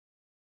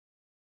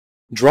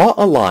Draw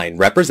a line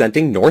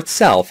representing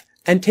north-south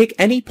and take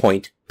any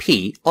point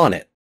P on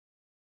it.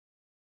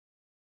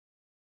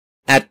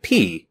 At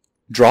P,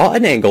 draw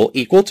an angle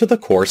equal to the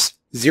course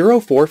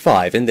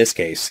 045 in this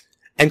case,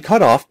 and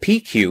cut off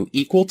PQ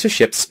equal to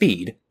ship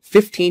speed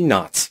 15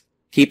 knots,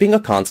 keeping a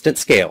constant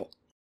scale.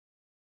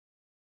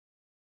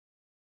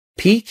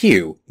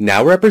 PQ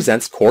now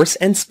represents course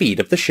and speed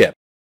of the ship.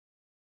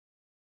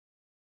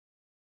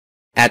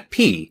 At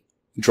P,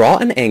 draw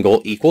an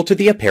angle equal to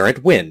the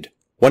apparent wind,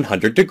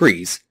 100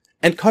 degrees,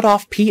 and cut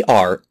off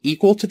PR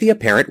equal to the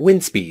apparent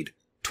wind speed,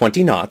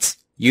 20 knots,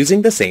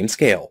 using the same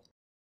scale.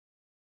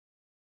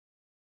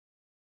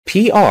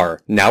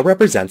 PR now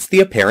represents the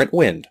apparent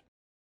wind.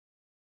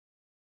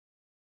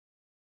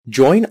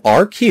 Join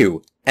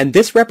RQ, and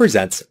this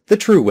represents the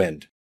true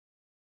wind.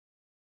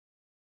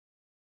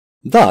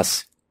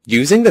 Thus,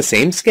 using the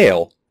same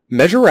scale,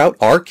 measure out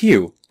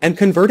RQ and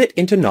convert it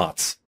into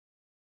knots.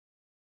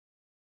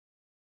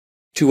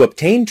 To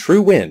obtain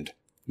true wind,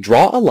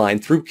 draw a line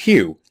through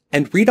Q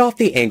and read off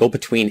the angle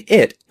between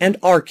it and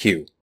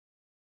RQ.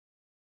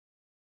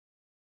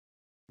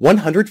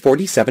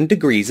 147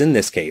 degrees in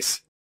this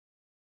case.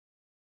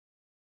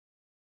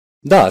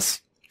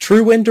 Thus,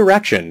 true wind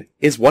direction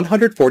is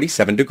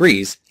 147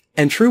 degrees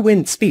and true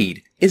wind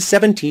speed is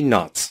 17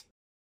 knots.